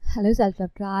Hello, Self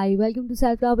Love Try. Welcome to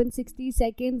Self Love in 60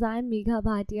 Seconds. I'm Megha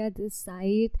Bhatia, this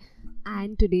side,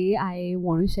 and today I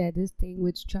want to share this thing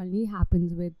which generally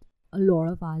happens with a lot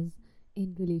of us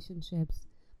in relationships.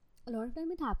 A lot of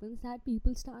time it happens that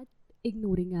people start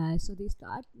ignoring us, so they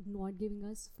start not giving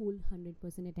us full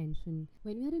 100% attention.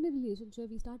 When we are in a relationship,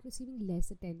 we start receiving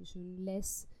less attention,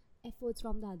 less efforts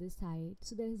from the other side.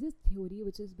 So there is this theory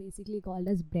which is basically called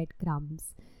as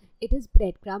breadcrumbs. It is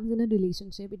breadcrumbs in a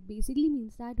relationship. It basically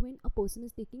means that when a person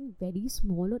is taking very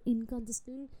small or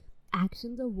inconsistent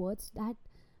actions or words that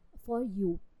for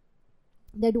you,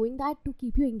 they're doing that to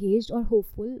keep you engaged or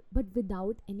hopeful but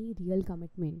without any real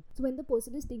commitment. So when the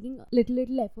person is taking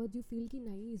little effort, you feel ki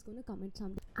nahi, he's gonna commit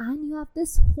something, and you have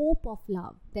this hope of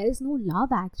love. There is no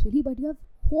love actually, but you have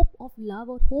hope of love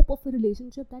or hope of a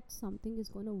relationship that something is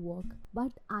gonna work.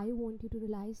 But I want you to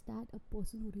realize that a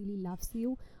person who really loves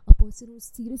you, a person who's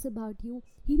serious about you,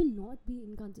 he will not be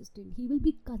inconsistent. He will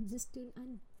be consistent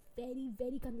and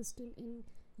very consistent in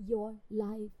your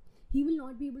life. He will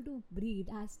not be able to breathe,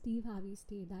 as Steve Harvey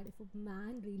stated, that if a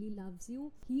man really loves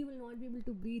you, he will not be able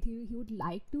to breathe. He would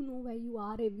like to know where you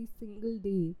are every single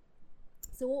day.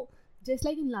 So just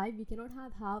like in life, we cannot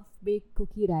have half-baked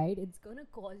cookie, right? It's gonna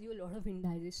cause you a lot of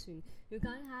indigestion. You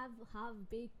can't have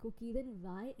half-baked cookie, then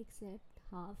why accept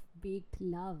half-baked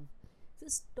love? So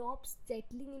stop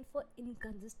settling in for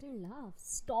inconsistent love.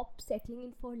 Stop settling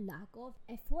in for lack of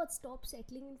effort. Stop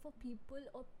settling in for people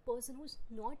or person who's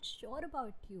not sure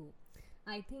about you.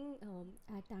 I think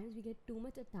at times we get too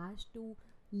much attached to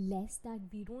less that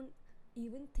we don't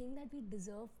even think that we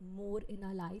deserve more in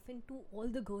our life. And to all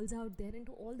the girls out there and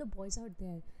to all the boys out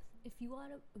there, if you are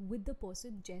with the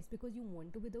person just because you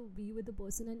want to be with the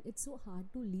person and it's so hard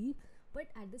to leave, but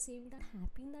at the same time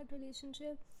happy in that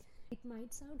relationship, it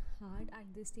might sound hard at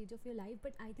this stage of your life,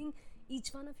 but I think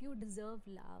each one of you deserve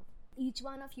love. Each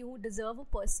one of you deserve a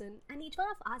person, and each one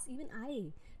of us, even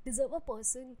I, deserve a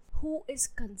person who is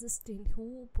consistent,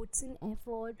 who puts in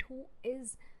effort, who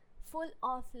is full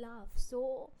of love.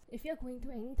 So if you're going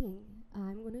through anything,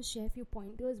 I'm going to share a few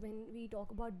pointers when we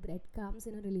talk about breadcrumbs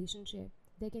in a relationship.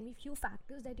 There can be few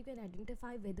factors that you can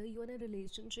identify whether you're in a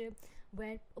relationship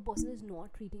where a person is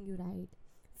not treating you right.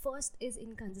 First is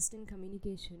inconsistent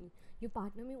communication. Your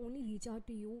partner may only reach out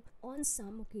to you on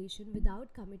some occasion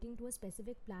without committing to a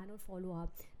specific plan or follow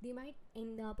up. They might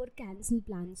end up or cancel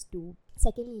plans too.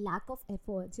 Secondly, lack of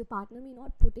efforts. Your partner may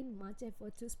not put in much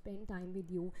effort to spend time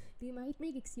with you. They might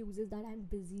make excuses that I'm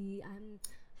busy, I'm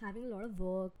having a lot of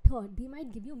work. Third, they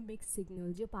might give you mixed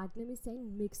signals. Your partner may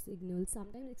send mixed signals,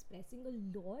 sometimes expressing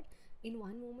a lot in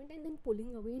one moment and then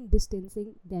pulling away and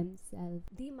distancing themselves.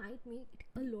 They might make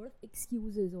a lot of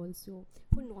excuses also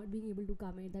for not being able to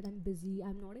commit, that I'm busy,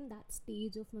 I'm not in that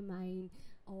stage of my mind,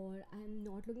 or I'm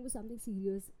not looking for something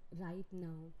serious right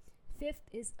now. Fifth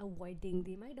is avoiding.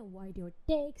 They might avoid your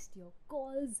text, your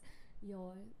calls,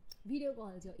 your video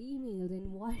calls, your emails,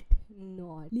 and what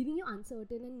not, leaving you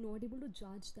uncertain and not able to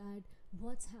judge that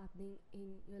what's happening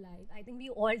in your life. I think we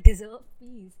all deserve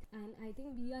peace, and I think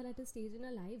we are at a stage in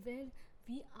our life where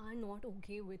we are not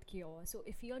okay with chaos. So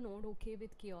if you are not okay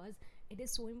with chaos, it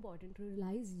is so important to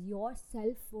realize your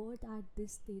self-worth at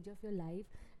this stage of your life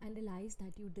and realize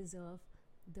that you deserve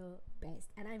the best,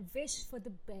 and I wish for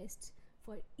the best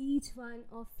for each one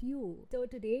of you. So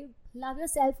today, love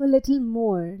yourself a little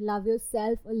more. Love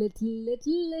yourself a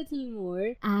little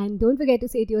more. And don't forget to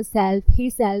say to yourself,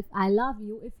 hey self, I love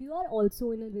you. If you are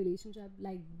also in a relationship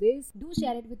like this, do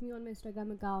share it with me on my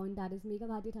Instagram account. That is Megha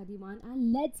Bhatia 31.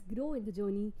 And let's grow in the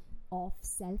journey of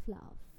self-love.